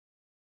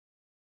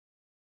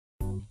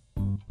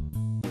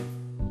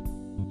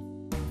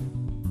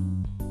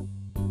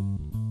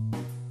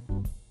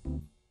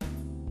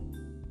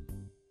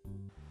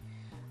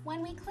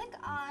When we click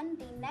on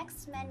the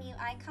next menu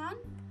icon,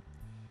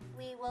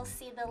 we will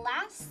see the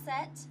last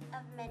set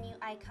of menu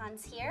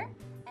icons here.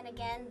 And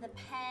again, the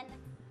pen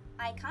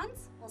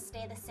icons will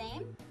stay the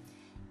same.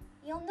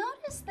 You'll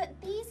notice that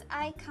these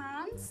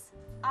icons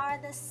are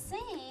the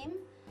same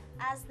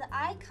as the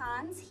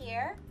icons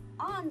here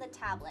on the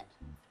tablet.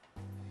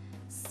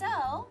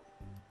 So,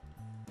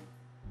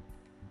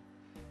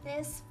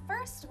 this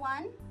first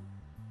one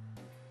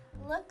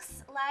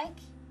looks like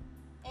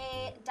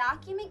a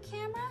document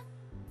camera.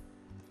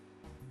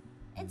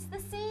 It's the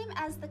same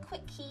as the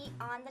quick key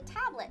on the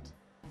tablet.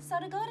 So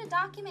to go to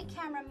document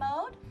camera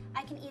mode,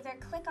 I can either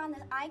click on the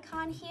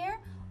icon here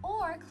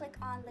or click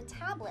on the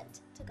tablet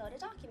to go to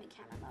document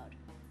camera mode.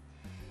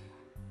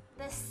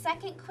 The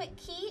second quick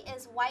key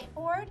is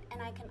whiteboard,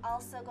 and I can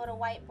also go to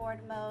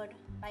whiteboard mode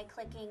by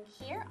clicking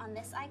here on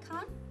this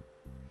icon.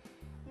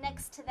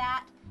 Next to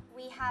that,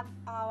 we have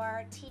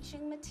our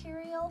teaching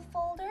material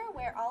folder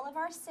where all of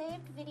our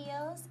saved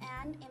videos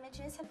and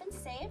images have been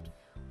saved,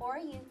 or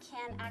you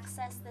can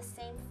access the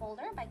same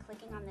folder by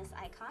clicking on this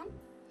icon.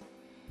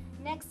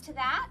 Next to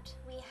that,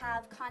 we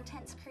have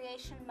contents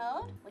creation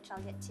mode, which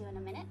I'll get to in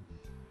a minute,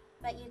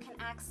 but you can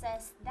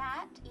access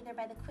that either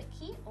by the quick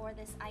key or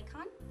this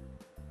icon.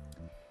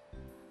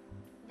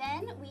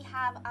 Then we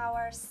have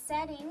our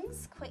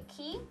settings quick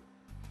key,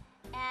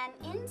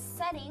 and in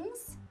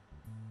settings,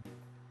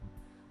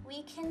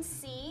 we can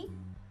see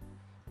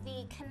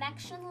the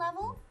connection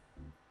level,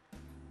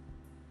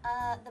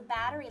 the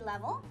battery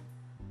level.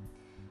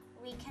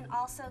 We can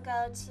also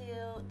go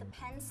to the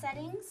pen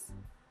settings.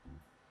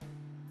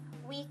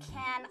 We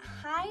can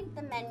hide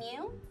the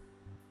menu,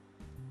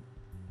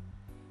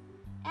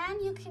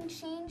 and you can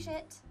change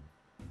it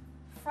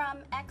from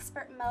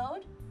expert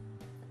mode.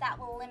 That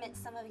will limit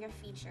some of your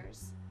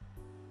features.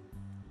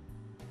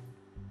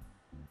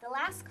 The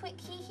last quick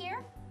key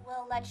here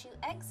will let you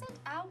exit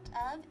out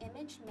of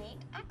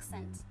ImageMate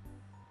Accent.